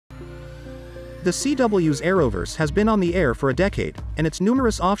The CW's Arrowverse has been on the air for a decade, and its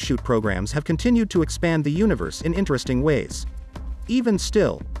numerous offshoot programs have continued to expand the universe in interesting ways. Even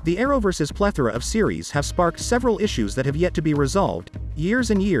still, the Arrowverse's plethora of series have sparked several issues that have yet to be resolved,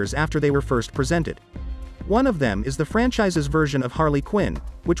 years and years after they were first presented. One of them is the franchise's version of Harley Quinn,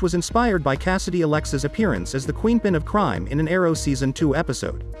 which was inspired by Cassidy Alexa's appearance as the Queenpin of Crime in an Arrow Season 2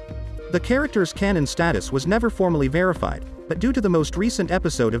 episode. The character's canon status was never formally verified, but due to the most recent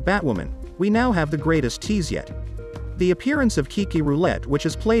episode of Batwoman, we now have the greatest tease yet. The appearance of Kiki Roulette, which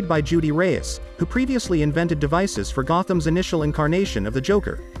is played by Judy Reyes, who previously invented devices for Gotham's initial incarnation of the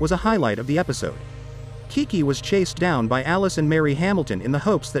Joker, was a highlight of the episode. Kiki was chased down by Alice and Mary Hamilton in the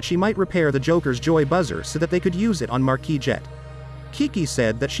hopes that she might repair the Joker's joy buzzer so that they could use it on Marquis Jet. Kiki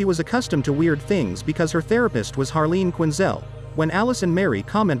said that she was accustomed to weird things because her therapist was Harleen Quinzel, when Alice and Mary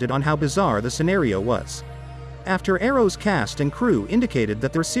commented on how bizarre the scenario was. After Arrow's cast and crew indicated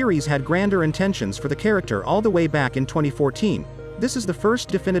that their series had grander intentions for the character all the way back in 2014, this is the first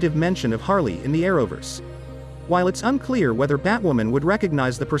definitive mention of Harley in the Arrowverse. While it's unclear whether Batwoman would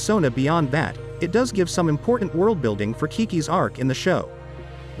recognize the persona beyond that, it does give some important world-building for Kiki's arc in the show.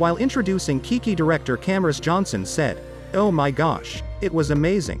 While introducing Kiki, director Cameron Johnson said, "Oh my gosh, it was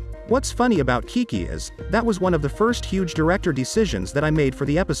amazing. What's funny about Kiki is, that was one of the first huge director decisions that I made for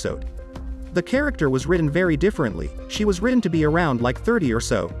the episode. The character was written very differently, she was written to be around like 30 or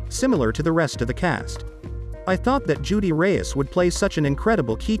so, similar to the rest of the cast. I thought that Judy Reyes would play such an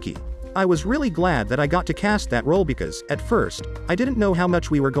incredible Kiki. I was really glad that I got to cast that role because, at first, I didn't know how much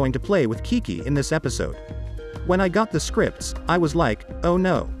we were going to play with Kiki in this episode. When I got the scripts, I was like, oh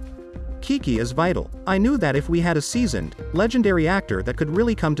no. Kiki is vital. I knew that if we had a seasoned, legendary actor that could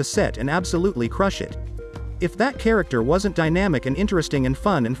really come to set and absolutely crush it. If that character wasn't dynamic and interesting and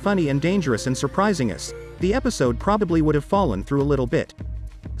fun and funny and dangerous and surprising us, the episode probably would have fallen through a little bit.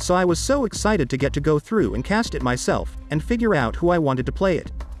 So I was so excited to get to go through and cast it myself, and figure out who I wanted to play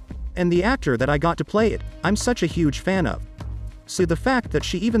it. And the actor that I got to play it, I'm such a huge fan of. So the fact that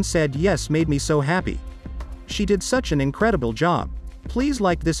she even said yes made me so happy. She did such an incredible job. Please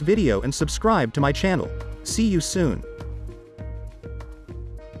like this video and subscribe to my channel. See you soon.